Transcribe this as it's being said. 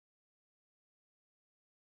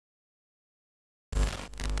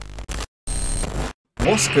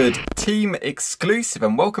What's good, team exclusive,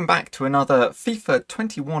 and welcome back to another FIFA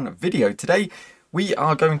 21 video. Today we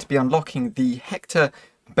are going to be unlocking the Hector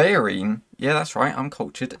Bellerin, yeah that's right, I'm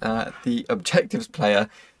cultured, the objectives player,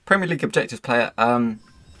 Premier League objectives player. I'm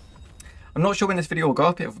not sure when this video will go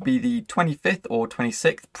up. It will be the 25th or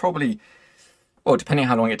 26th, probably, well, depending on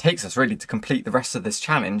how long it takes us really to complete the rest of this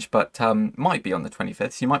challenge, but might be on the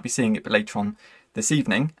 25th, so you might be seeing it later on this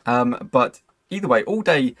evening. But either way, all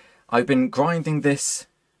day I've been grinding this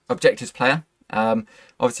objectives player.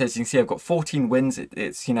 Obviously, as you can see, I've got 14 wins.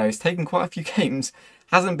 It's taken quite a few games.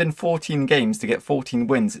 Hasn't been 14 games to get 14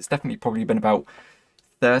 wins. It's definitely probably been about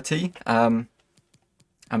 30. I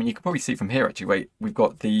mean, you can probably see from here, actually. Wait, we've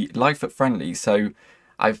got the live foot friendly. So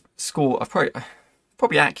I've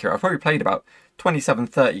probably accurate. I've probably played about 27,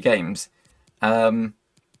 30 games. Not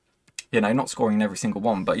scoring in every single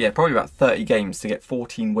one, but yeah, probably about 30 games to get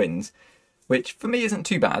 14 wins, which for me isn't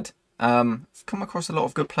too bad. I've come across a lot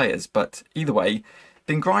of good players, but either way,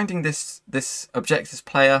 been grinding this objectives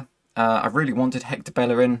player. I've really wanted Hector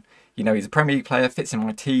Bellerin. He's a Premier League player, fits in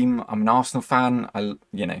my team. I'm an Arsenal fan.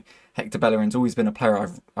 Hector Bellerin's always been a player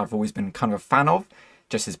I've always been kind of a fan of.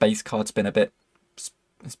 Just his base card's been a bit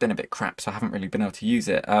crap, so I haven't really been able to use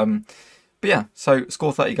it. But yeah, so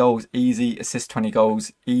score 30 goals, easy. Assist 20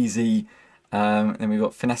 goals, easy. Then we've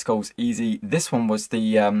got finesse goals, easy. This one was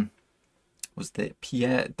the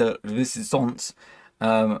Pierre de Resistance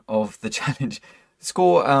of the challenge.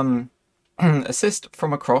 Score assist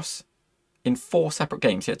from a cross in 4 separate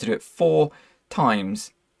games. You had to do it 4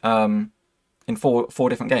 times in four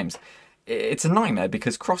different games. It's a nightmare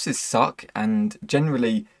because crosses suck, and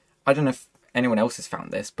generally, I don't know if anyone else has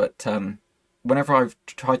found this, but whenever I've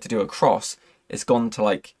tried to do a cross, it's gone to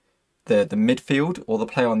like the midfield or the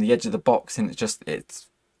player on the edge of the box, and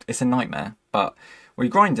it's a nightmare. But we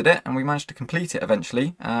grinded it and we managed to complete it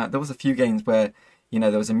eventually. There was a few games where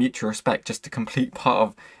there was a mutual respect just to complete part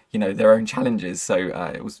of their own challenges, so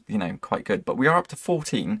it was quite good. But we are up to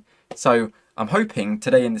 14, so I'm hoping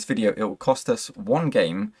today in this video it will cost us 1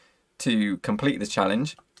 game to complete this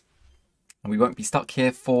challenge, and we won't be stuck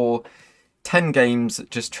here for 10 games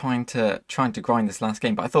just trying to grind this last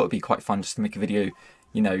game. But I thought it'd be quite fun just to make a video,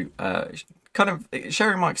 kind of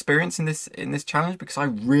sharing my experience in this challenge, because I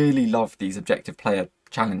really love these objective player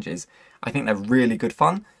challenges. I think they're really good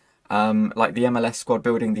fun. Like the MLS squad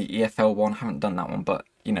building, the EFL one, haven't done that one, but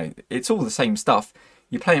it's all the same stuff.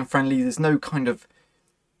 You play in friendly, there's no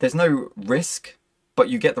risk, but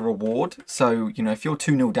you get the reward. So, if you're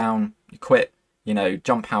 2-0 down, you quit,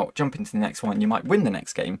 jump out, jump into the next one, you might win the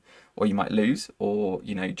next game, or you might lose, or,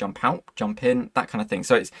 jump out, jump in, that kind of thing.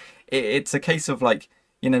 So it's a case of like,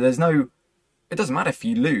 it doesn't matter if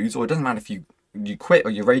you lose, or it doesn't matter if you quit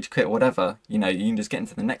or you rage quit or whatever, you can just get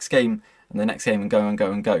into the next game and the next game and go and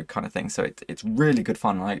go and go kind of thing. So it's really good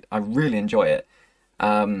fun. I really enjoy it.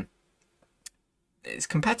 It's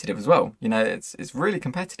competitive as well. It's really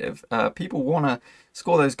competitive. People want to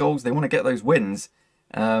score those goals. They want to get those wins.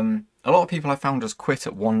 A lot of people I found just quit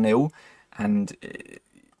at 1-0, and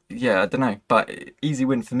yeah, I don't know, but easy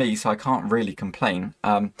win for me, so I can't really complain.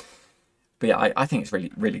 But yeah, I think it's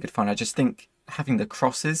really, really good fun. I just think having the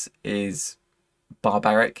crosses is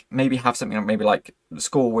barbaric. Maybe have something like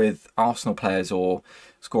score with Arsenal players, or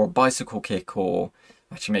score a bicycle kick, or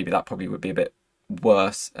actually maybe that probably would be a bit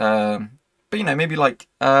worse. But maybe like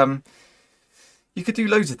you could do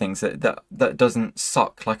loads of things that doesn't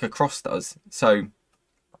suck like a cross does. So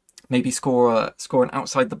maybe score an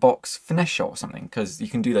outside the box finesse shot or something, because you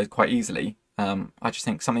can do those quite easily. I just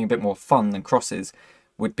think something a bit more fun than crosses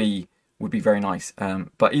would be very nice.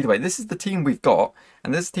 But either way, this is the team we've got,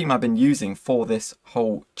 and this is the team I've been using for this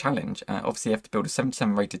whole challenge. Obviously, you have to build a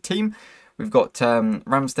 77 rated team. We've got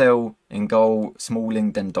Ramsdale in goal,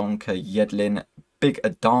 Smalling, Dendonka, Yedlin, Big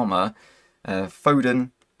Adama,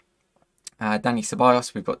 Foden, Danny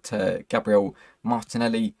Ceballos. We've got Gabriel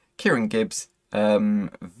Martinelli, Kieran Gibbs,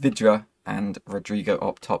 Vidra, and Rodrigo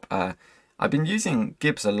up top. I've been using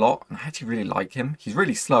Gibbs a lot, and I actually really like him. He's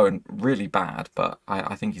really slow and really bad, but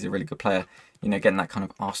I think he's a really good player. Getting that kind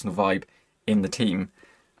of Arsenal vibe in the team.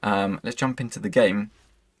 Let's jump into the game,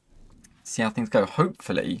 see how things go.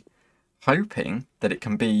 Hopefully, hoping that it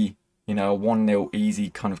can be, a 1-0 easy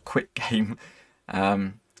kind of quick game.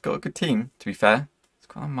 It's got a good team, to be fair. It's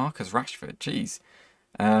got Marcus Rashford, jeez.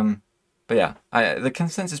 But yeah, the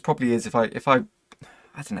consensus probably is if I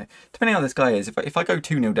don't know, depending on how this guy is, if I go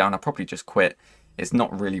 2-0 down, I'll probably just quit. It's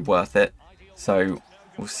not really worth it. So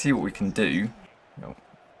we'll see what we can do. I don't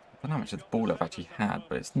know how much of the ball I've actually had,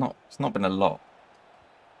 but it's not been a lot.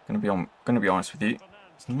 Gonna be honest with you,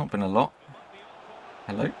 it's not been a lot.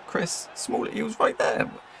 Hello, Chris Small. He was right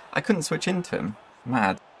there. I couldn't switch into him.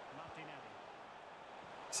 Mad.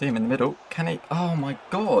 See him in the middle. Can he? Oh my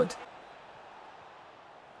god.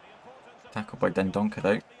 Tackled by Dendoncker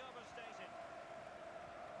though.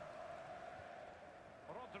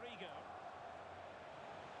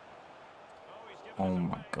 Oh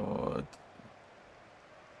my god.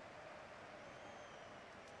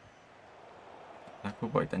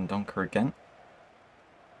 Tackled by Dendoncker again.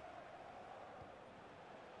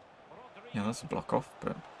 Yeah, that's a block off,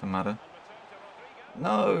 but doesn't matter.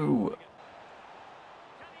 No!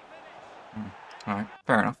 Alright,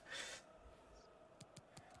 fair enough.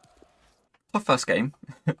 Tough first game.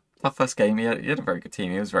 Tough first game. He had a very good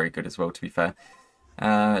team. He was very good as well, to be fair.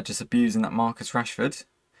 Just abusing that Marcus Rashford.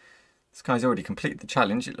 This guy's already completed the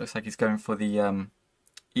challenge. It looks like he's going for the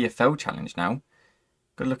EFL challenge now.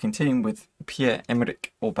 Good looking team with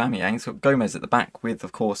Pierre-Emerick Aubameyang. So Gomez at the back with,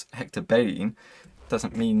 of course, Hector Bellerin.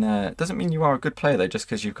 Doesn't mean you are a good player though, just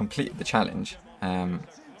because you completed the challenge.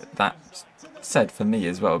 That's said for me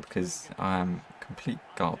as well, because I am complete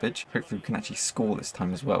garbage. Hopefully we can actually score this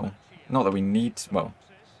time as well. Not that we need, well,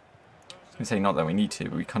 I was going to say not that we need to,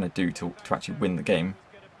 but we kind of do to actually win the game.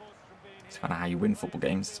 It's kind of how you win football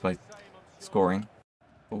games, it's by scoring.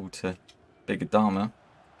 Ball to Big Adama.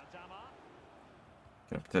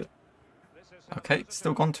 Okay,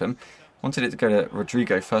 still gone to him. Wanted it to go to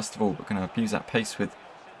Rodrigo first of all, but going to abuse that pace with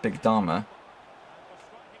Big Adama.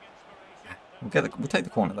 We'll take the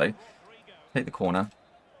corner though. Take the corner.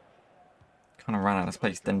 Kind of ran out of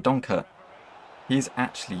space. Dendoncker. He is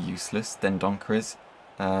actually useless. Dendoncker is.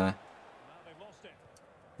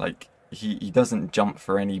 Like he doesn't jump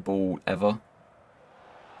for any ball ever.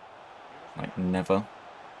 Like never.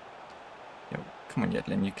 Yo, come on,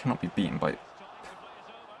 Yedlin. You cannot be beaten by.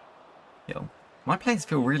 Yo, my players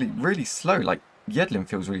feel really slow. Like Yedlin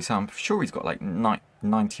feels really slow. I'm sure he's got like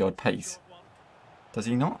 90 odd pace. Does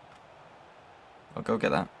he not? I'll go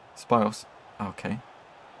get that. Spios. Okay.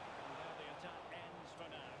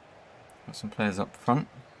 Got some players up front.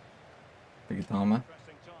 Big Adama.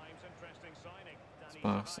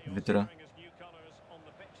 Spios. Vidra.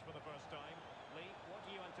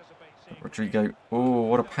 Rodrigo. Oh,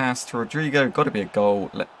 what a pass to Rodrigo. Got to be a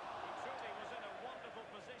goal.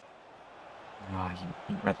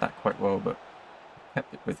 He read that quite well, but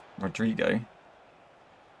kept it with Rodrigo.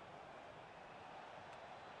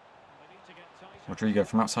 Rodrigo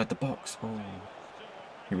from outside the box. Oh,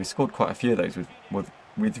 we scored quite a few of those with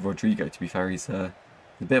Rodrigo. To be fair, he's a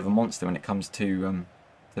bit of a monster when it comes to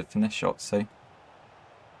the finesse shots. So,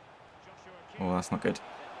 oh, that's not good.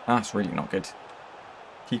 That's really not good.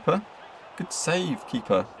 Keeper, good save,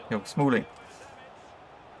 keeper. Yo, Smalling.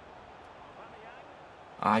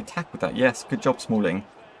 I tackled that. Yes, good job, Smalling.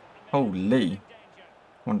 Holy,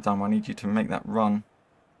 one down. I need you to make that run.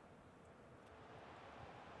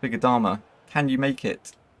 Big Adama. Can you make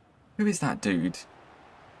it? Who is that dude?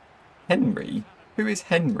 Henry? Who is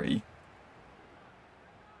Henry?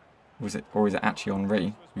 Or is it actually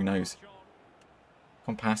Henri? Who knows?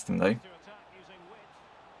 Gone past him though.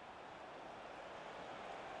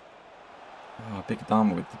 Oh, Big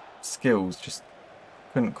Adama with the skills just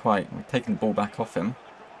couldn't quite. We're taking the ball back off him.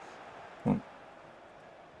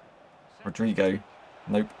 Rodrigo.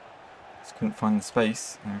 Nope. Just couldn't find the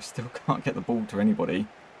space. And we still can't get the ball to anybody.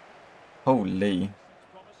 Holy.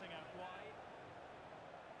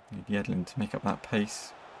 Need Yedlin to make up that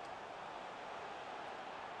pace.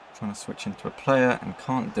 Trying to switch into a player and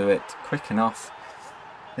can't do it quick enough.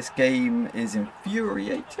 This game is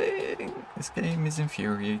infuriating. This game is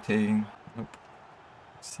infuriating. Nope.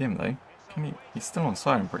 See him though. Can he? He's still on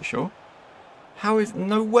side, I'm pretty sure. How is...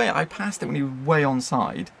 No way! I passed it when he was way on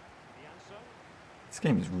side. This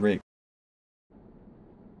game is rigged.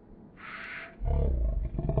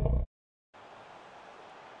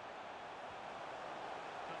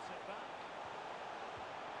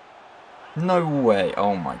 No way.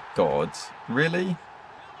 Oh my god. Really?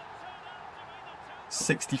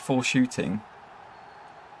 64 shooting.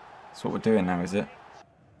 That's what we're doing now, is it?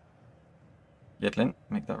 Yedlin,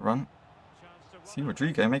 make that run. See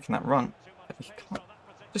Rodrigo making that run.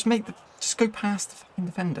 Just go past the fucking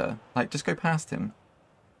defender. Like, just go past him.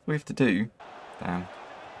 That's what we have to do. Damn.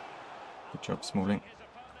 Good job, Smalling.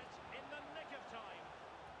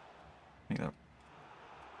 Make that.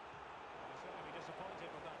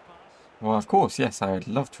 Well, of course, yes, I would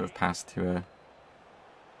love to have passed to a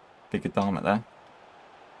Big Adama there.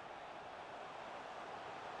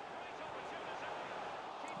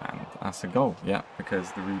 And that's a goal, yeah,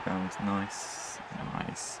 because the rebound's nice.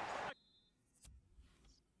 Nice.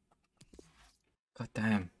 God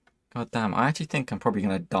damn. God damn. I actually think I'm probably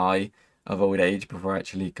going to die of old age before I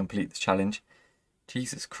actually complete this challenge.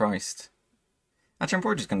 Jesus Christ. Actually, I'm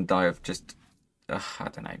probably just going to die of just, I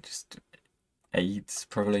don't know, just AIDS,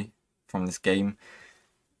 probably, from this game.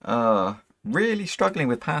 Really struggling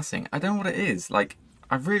with passing. I don't know what it is. Like,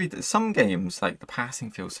 some games, like, the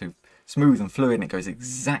passing feels so smooth and fluid and it goes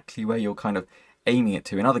exactly where you're kind of aiming it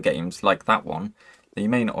to. In other games, like that one, that you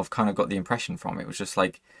may not have kind of got the impression from. It was just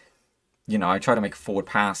like, you know, I try to make a forward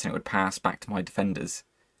pass and it would pass back to my defenders.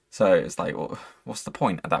 So it's like, well, what's the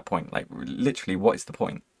point at that point? Like, literally, what is the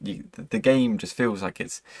point? The game just feels like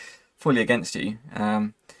it's fully against you.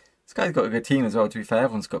 This guy's got a good team as well, to be fair.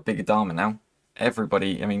 Everyone's got big Adama now.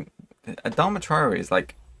 Everybody, I mean, Adama Traore is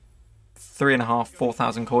like 3,500,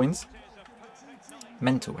 4,000 coins.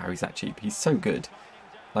 Mental how he's that cheap. He's so good.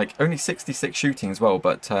 Like, only 66 shooting as well,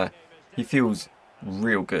 but he feels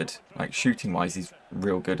real good. Like, shooting-wise, he's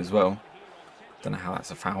real good as well. Don't know how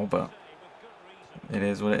that's a foul, but it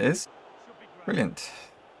is what it is. Brilliant.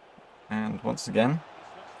 And once again,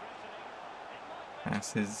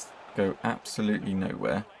 passes go absolutely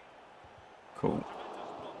nowhere. Cool.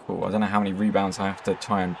 Cool. I don't know how many rebounds I have to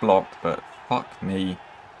try and block, but fuck me.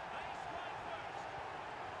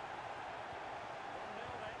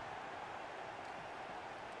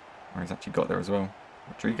 Or he's actually got there as well.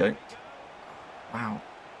 Rodrigo. Wow.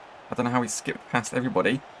 I don't know how he skipped past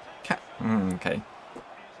everybody. Okay.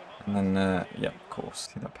 And then, yeah, of course.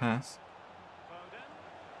 See that pass?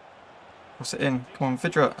 Cross it in. Come on,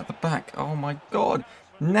 Vidra at the back. Oh my god.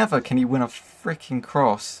 Never can he win a freaking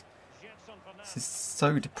cross. This is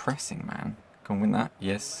so depressing, man. Go and win that.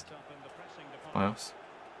 Yes. Bios.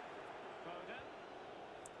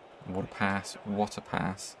 What a pass. What a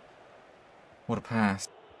pass. What a pass.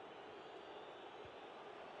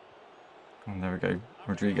 And there we go.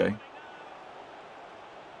 Rodrigo.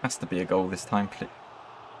 Has to be a goal this time, please.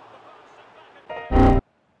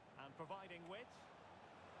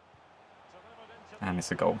 And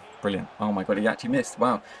it's a goal. Brilliant. Oh my god, he actually missed.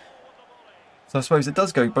 Wow. So I suppose it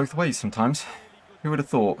does go both ways sometimes. Who would have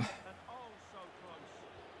thought?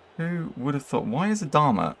 Who would have thought? Why is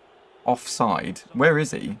Adama offside? Where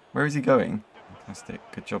is he? Where is he going? Fantastic.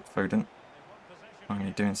 Good job, Foden.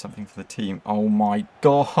 Finally doing something for the team. Oh my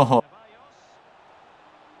god.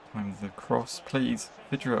 Time the cross, please.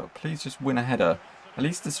 Vidra, please just win a header. At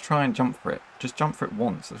least just try and jump for it. Just jump for it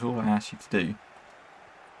once. That's all I ask you to do.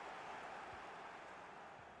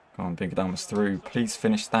 Come on, Big Adama's through. Please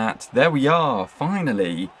finish that. There we are.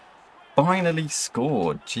 Finally. Finally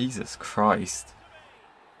scored. Jesus Christ.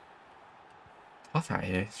 Tough out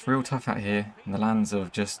here. It's real tough out here in the lands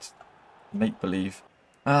of just make-believe.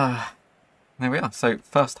 There we are. So,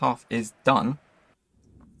 first half is done.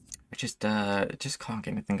 We just can't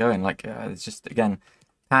get anything going. Like, it's just, again,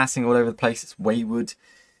 passing all over the place. It's wayward. It's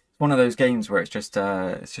one of those games where it's just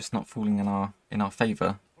not falling in our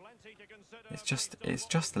favour. It's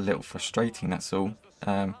just a little frustrating, that's all.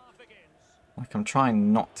 Like, I'm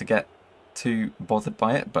trying not to get too bothered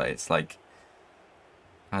by it, but it's like,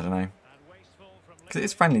 I don't know. Because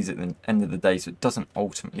it's friendlies at the end of the day, so it doesn't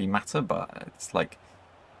ultimately matter, but it's like,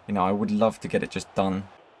 you know, I would love to get it just done.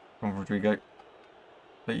 Come on, Rodrigo.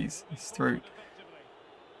 Please, he's through.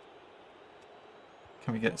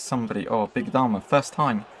 Can we get somebody? Oh, Big Adama, first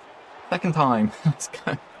time. Second time. Let's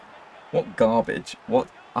go. What garbage. What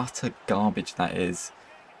utter garbage that is.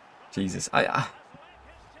 Jesus. I'd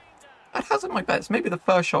hazard my bets. Maybe the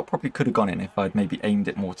first shot probably could have gone in if I'd maybe aimed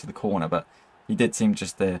it more to the corner, but he did seem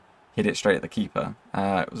just to hit it straight at the keeper.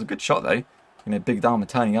 It was a good shot though. You know, Big Adama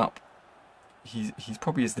turning up. He's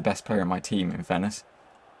probably is the best player in my team, in fairness.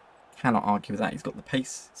 Cannot argue with that. He's got the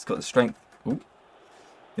pace. He's got the strength. Ooh.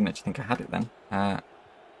 Didn't actually think I had it then. Got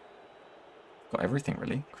everything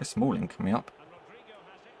really. Chris Smalling coming up.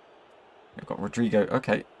 I've got Rodrigo.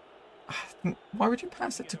 Okay. Why would you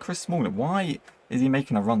pass it to Chris Smalling? Why is he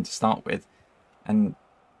making a run to start with? And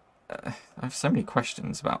I have so many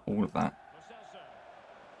questions about all of that.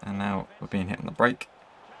 And now we're being hit on the break.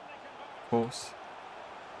 Of course.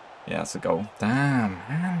 Yeah, that's a goal. Damn,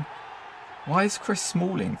 man. Why is Chris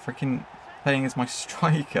Smalling freaking playing as my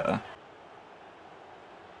striker?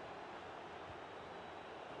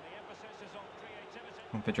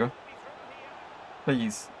 Come on, Vidra.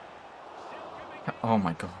 Please. Oh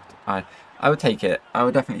my god. I would take it. I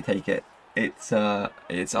would definitely take it. It's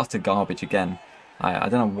utter garbage again. I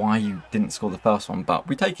don't know why you didn't score the first one, but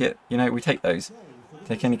we take it. You know, we take those.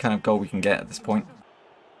 Take any kind of goal we can get at this point.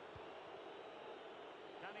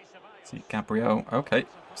 See Gabriel. Okay.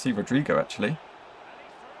 See Rodrigo actually.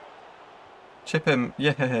 Chip him.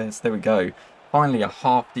 Yes, there we go. Finally a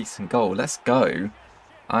half decent goal. Let's go.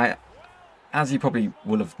 As you probably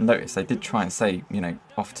will have noticed, I did try and say, you know,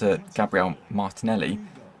 off to Gabriel Martinelli.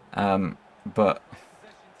 But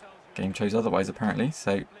Game chose otherwise apparently,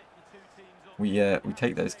 so we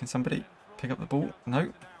take those. Can somebody pick up the ball?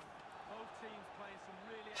 No.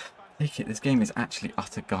 Take it. This game is actually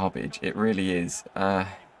utter garbage. It really is.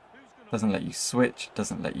 Doesn't let you switch.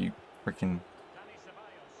 Doesn't let you freaking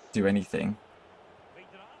do anything.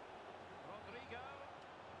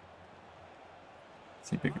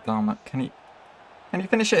 See, Big Adama. Can he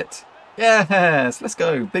finish it? Yes. Let's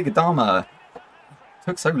go, Big Adama.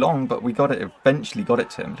 Took so long, but we got it. Eventually got it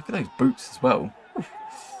to him. Look at those boots as well.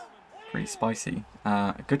 Pretty spicy.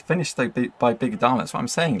 A good finish though by Big Adama. That's what I'm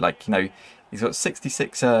saying. Like, you know, he's got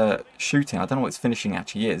 66 shooting. I don't know what his finishing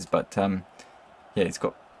actually is, but yeah, he's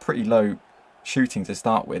got pretty low shooting to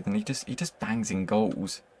start with, and he just bangs in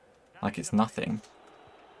goals like it's nothing.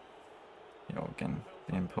 You know, again,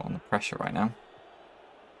 being put on the pressure right now.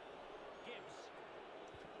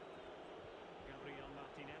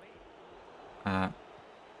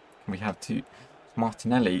 Can we have to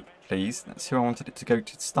Martinelli, please? That's who I wanted it to go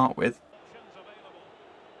to start with.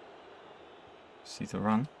 See the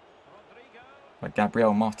run by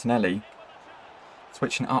Gabriel Martinelli.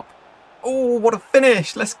 Switching it up. Oh, what a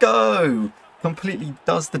finish! Let's go! Completely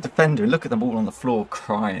does the defender. Look at them all on the floor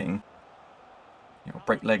crying. You know,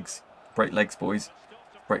 break legs, boys.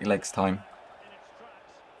 Break legs time.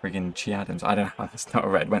 Friggin' Chi Adams. I don't know how that's not a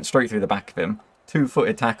red. Went straight through the back of him.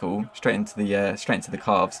 Two-footed tackle straight into the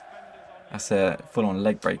calves. That's a full-on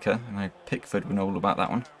leg breaker. I know Pickford would know all about that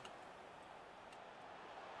one.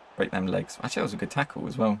 Break them legs. Actually, that was a good tackle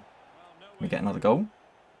as well. Can we get another goal?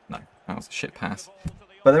 No, that was a shit pass.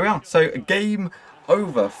 But there we are. So, a game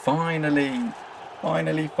over. Finally,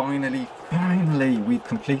 we've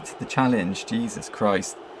completed the challenge. Jesus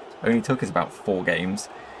Christ. Only took us about 4 games.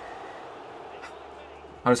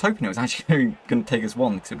 I was hoping it was actually going to take us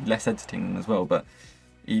 1 because it would be less editing as well, but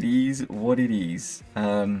it is what it is.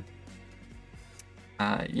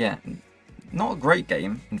 Yeah, not a great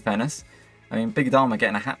game, in fairness. I mean, Big Adama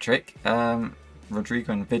getting a hat-trick.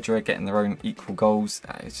 Rodrigo and Vidra getting their own equal goals.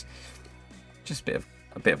 It's just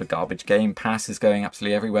a bit of a garbage game. Passes going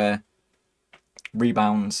absolutely everywhere.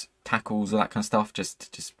 Rebounds, tackles, all that kind of stuff.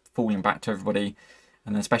 Just falling back to everybody.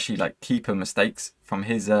 And then especially like keeper mistakes from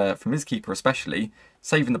his keeper especially.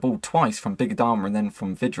 Saving the ball twice from Big Adama and then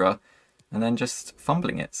from Vidra. And then just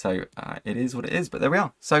fumbling it. So it is what it is. But there we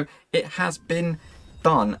are. So it has been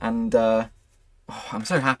done. And I'm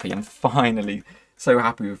so happy. I'm finally so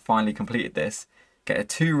happy we've finally completed this. Get a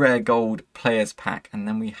 2 rare gold players pack. And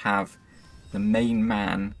then we have the main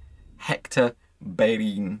man, Hector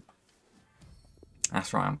Bellerin.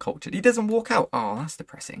 That's right, I'm cultured. He doesn't walk out. Oh, that's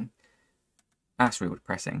depressing. That's real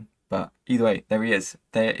depressing. But either way, there he is.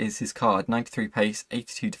 There is his card. 93 pace,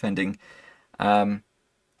 82 defending.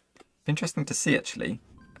 Interesting to see, actually.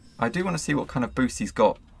 I do want to see what kind of boost he's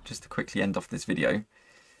got, just to quickly end off this video.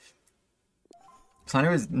 So I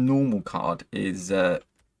know his normal card is...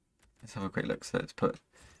 let's have a quick look. So let's put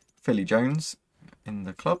Philly Jones in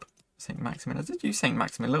the club. St. Maximin. I did use St.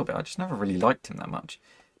 Maximin a little bit. I just never really liked him that much.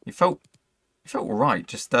 He felt alright.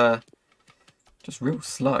 Just real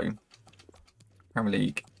slow. Premier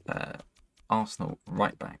League, Arsenal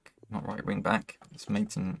right back, not right wing back. It's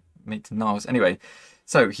Maitland Niles. Anyway,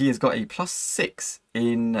 so he has got a +6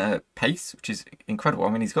 in pace, which is incredible. I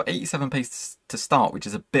mean, he's got 87 pace to start, which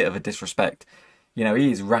is a bit of a disrespect. You know,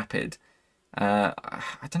 he is rapid. I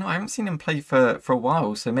don't know. I haven't seen him play for a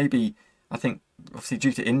while, so maybe I think obviously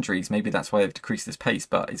due to injuries, maybe that's why they've decreased his pace.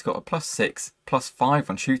 But he's got a +6, +5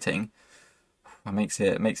 on shooting. That makes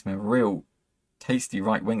him a real tasty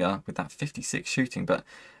right winger with that 56 shooting, but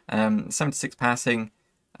 76 passing.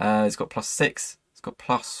 He's got +6. He's got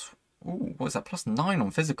what was that? +9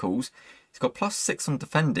 on physicals. He's got +6 on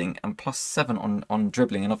defending and +7 on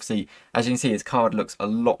dribbling. And obviously, as you can see, his card looks a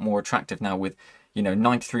lot more attractive now with, you know,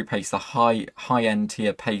 93 pace, the high end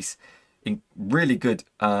tier pace, in really good,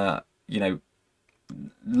 you know,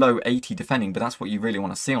 low 80 defending. But that's what you really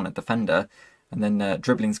want to see on a defender. And then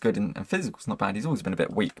dribbling's good and physical's not bad. He's always been a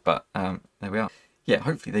bit weak, but there we are. Yeah,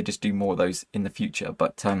 hopefully they just do more of those in the future.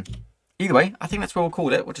 But either way, I think that's where we'll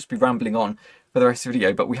call it. We'll just be rambling on for the rest of the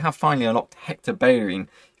video. But we have finally unlocked Hector Bellerin.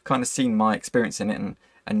 You've kind of seen my experience in it,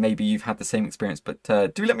 and maybe you've had the same experience. But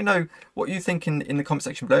do let me know what you think in the comment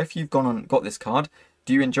section below. If you've gone and got this card,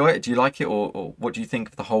 do you enjoy it? Do you like it? Or what do you think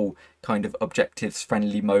of the whole kind of objectives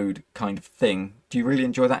friendly mode kind of thing? Do you really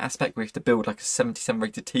enjoy that aspect where you have to build like a 77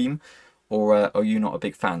 rated team? Or are you not a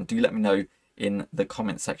big fan? Do let me know in the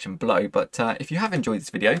comment section below. But if you have enjoyed this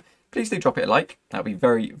video, please do drop it a like. That would be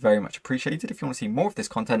very, very much appreciated. If you want to see more of this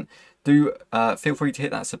content, do feel free to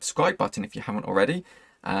hit that subscribe button if you haven't already.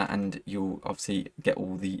 and you'll obviously get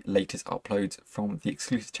all the latest uploads from the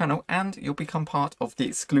exclusive channel, and you'll become part of the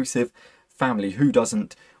exclusive family. Who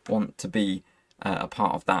doesn't want to be a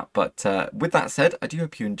part of that? But with that said, I do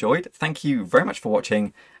hope you enjoyed. Thank you very much for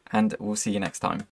watching, and we'll see you next time.